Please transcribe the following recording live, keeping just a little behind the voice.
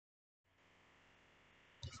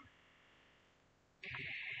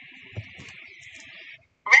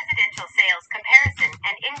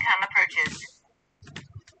income approaches.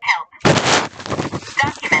 Help.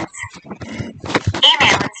 Documents.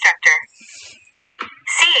 Email instructor.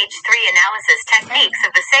 CH3 analysis techniques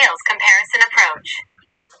of the sales comparison approach.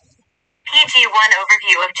 PG1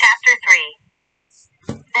 overview of Chapter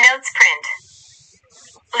 3. Notes print.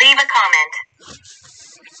 Leave a comment.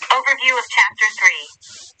 Overview of Chapter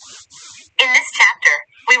 3. In this chapter,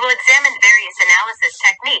 we will examine various analysis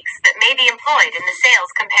techniques that may be employed in the sales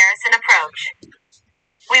comparison approach.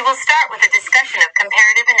 We will start with a discussion of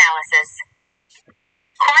comparative analysis.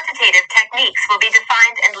 Quantitative techniques will be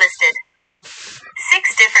defined and listed.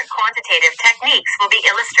 6 different quantitative techniques will be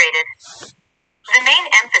illustrated. The main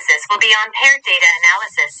emphasis will be on paired data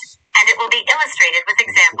analysis, and it will be illustrated with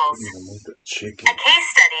examples. A case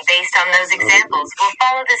study based on those examples will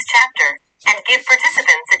follow this chapter and give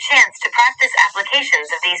participants a chance to practice applications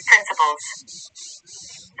of these principles.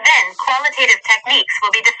 Then, qualitative techniques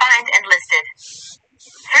will be defined and listed.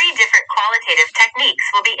 3 different qualitative techniques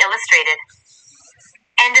will be illustrated.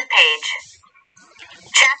 End of page.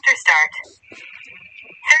 Chapter start.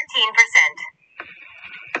 13%.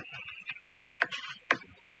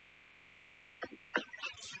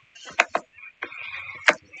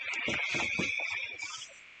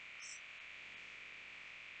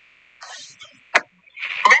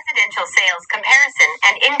 Residential sales comparison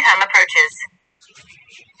and income approaches.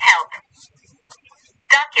 Help.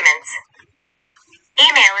 Documents.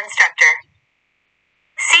 Email instructor.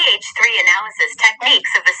 CH3 analysis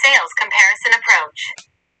techniques of the sales comparison approach.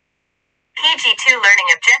 PG2 learning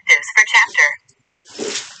objectives for chapter.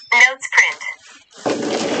 Notes print.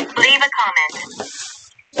 Leave a comment.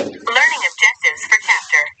 Learning objectives for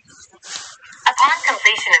chapter. Upon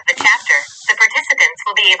completion of the chapter, the participants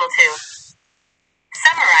will be able to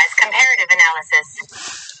summarize comparative analysis.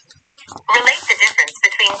 Relate the difference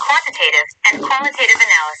between quantitative and qualitative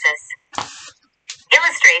analysis.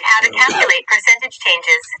 Illustrate how to calculate percentage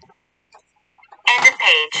changes. End of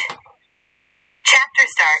page. Chapter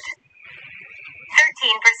start.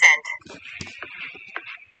 13%.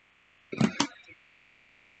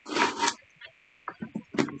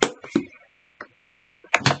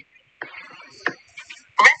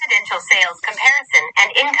 Residential sales comparison and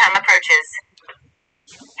income approaches.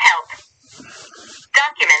 Help.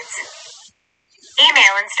 Documents.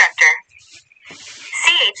 Email instructor.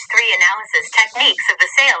 CH3 analysis techniques of the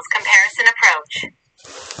sales comparison approach.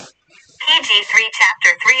 PG3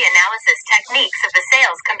 Chapter 3 analysis techniques of the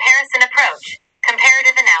sales comparison approach.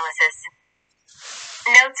 Comparative analysis.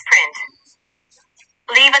 Notes print.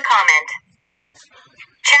 Leave a comment.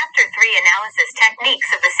 Chapter 3 analysis techniques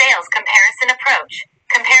of the sales comparison approach.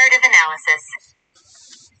 Comparative analysis.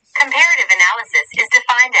 Comparative analysis is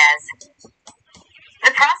defined as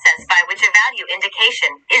the process by which a value indication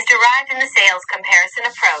is derived in the sales comparison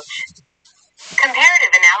approach.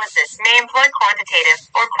 Comparative analysis may employ quantitative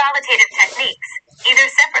or qualitative techniques, either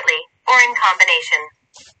separately or in combination.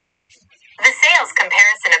 The sales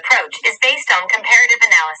comparison approach is based on comparative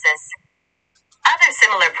analysis. Other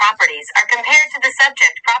similar properties are compared to the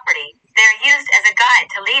subject property. They are used as a guide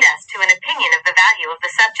to lead us to an opinion of the value of the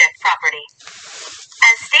subject property.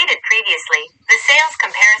 As stated previously, the sales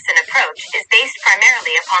comparison approach is based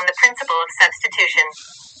primarily upon the principle of substitution.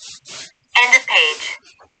 End of page.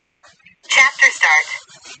 Chapter start.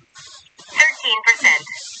 13%.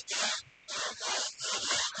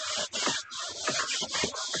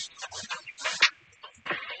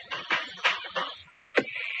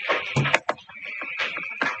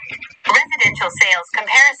 Residential sales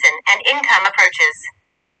comparison and income approaches.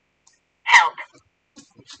 Help.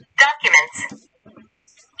 Documents.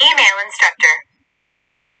 Email instructor.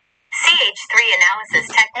 CH3 analysis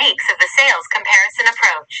techniques of the sales comparison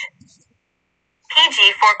approach. PG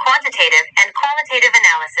for quantitative and qualitative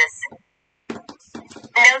analysis.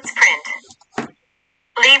 Notes print.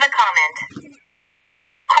 Leave a comment.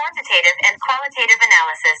 Quantitative and qualitative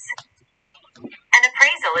analysis. An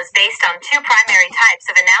appraisal is based on 2 primary types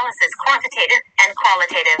of analysis, quantitative and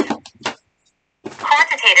qualitative.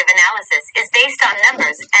 Quantitative analysis is based on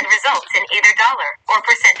numbers and results in either dollar or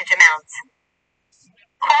percentage amounts.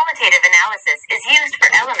 Qualitative analysis is used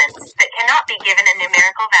for elements that cannot be given a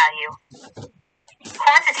numerical value.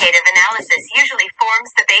 Quantitative analysis usually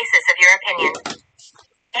forms the basis of your opinion.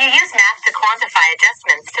 You use math to quantify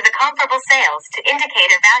adjustments to the comparable sales to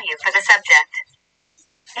indicate a value for the subject.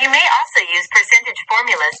 You may also use percentage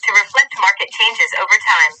formulas to reflect market changes over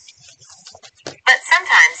time. But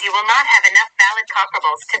sometimes you will not have enough valid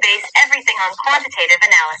comparables to base everything on quantitative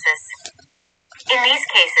analysis. In these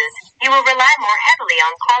cases, you will rely more heavily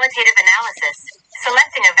on qualitative analysis,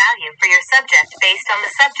 selecting a value for your subject based on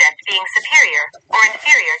the subject being superior or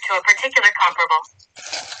inferior to a particular comparable.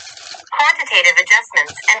 Quantitative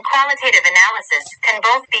adjustments and qualitative analysis can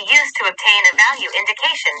both be used to obtain a value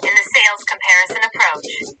indication in the sales comparison approach.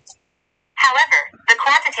 However, the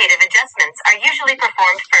quantitative adjustments are usually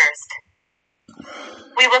performed first.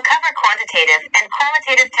 We will cover quantitative and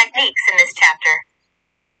qualitative techniques in this chapter.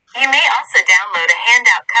 You may also download a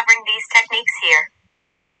handout covering these techniques here.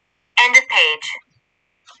 End of page.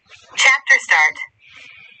 Chapter start.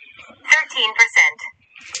 13%.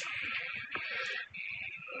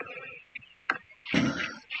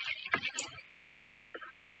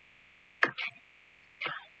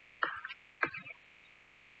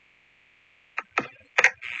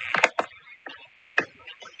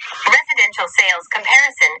 Residential sales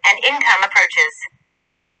comparison and income approaches.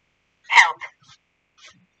 Help.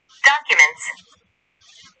 Documents.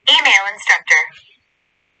 Email instructor.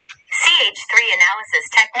 CH3 analysis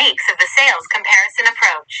techniques of the sales comparison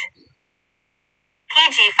approach.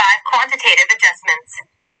 PG5 quantitative adjustments.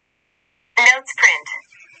 Notes print.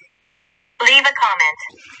 Leave a comment.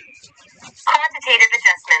 Quantitative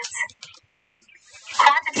adjustments.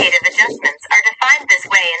 Quantitative adjustments are defined this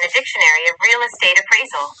way in the Dictionary of Real Estate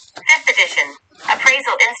Appraisal, 5th edition,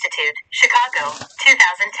 Appraisal Institute, Chicago,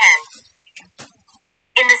 2010.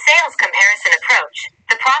 In the sales comparison approach,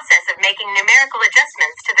 the process of making numerical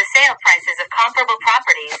adjustments to the sale prices of comparable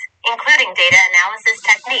properties, including data analysis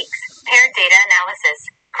techniques, paired data analysis,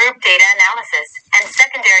 group data analysis, and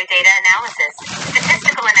secondary data analysis,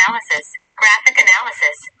 statistical analysis, graphic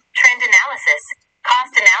analysis, trend analysis,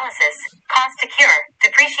 cost analysis, cost to cure,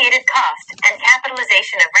 depreciated cost, and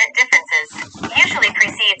capitalization of rent differences, usually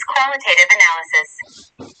precedes qualitative analysis.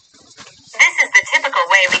 This is the typical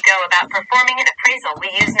way we go about performing an appraisal.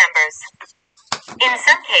 We use numbers. In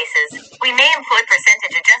some cases, we may employ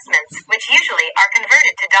percentage adjustments, which usually are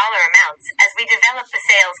converted to dollar amounts as we develop the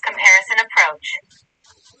sales comparison approach.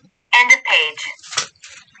 End of page.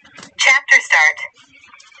 Chapter start.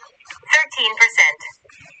 13%.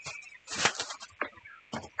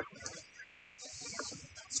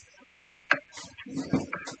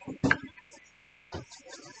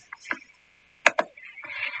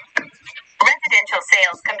 Residential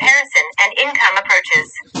sales comparison and income approaches.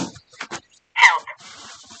 Help.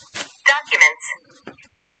 Documents.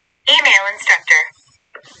 Email instructor.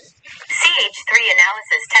 CH3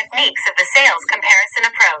 analysis techniques of the sales comparison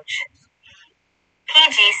approach.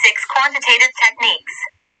 PG6 quantitative techniques.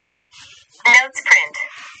 Notes print.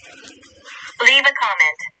 Leave a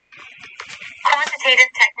comment.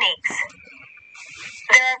 Quantitative techniques.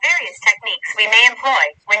 There are various techniques we may employ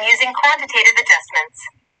when using quantitative adjustments.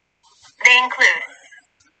 They include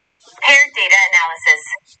paired data analysis,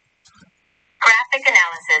 graphic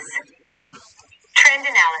analysis, trend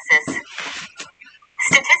analysis,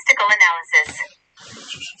 statistical analysis,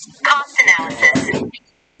 cost analysis,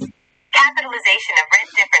 capitalization of rent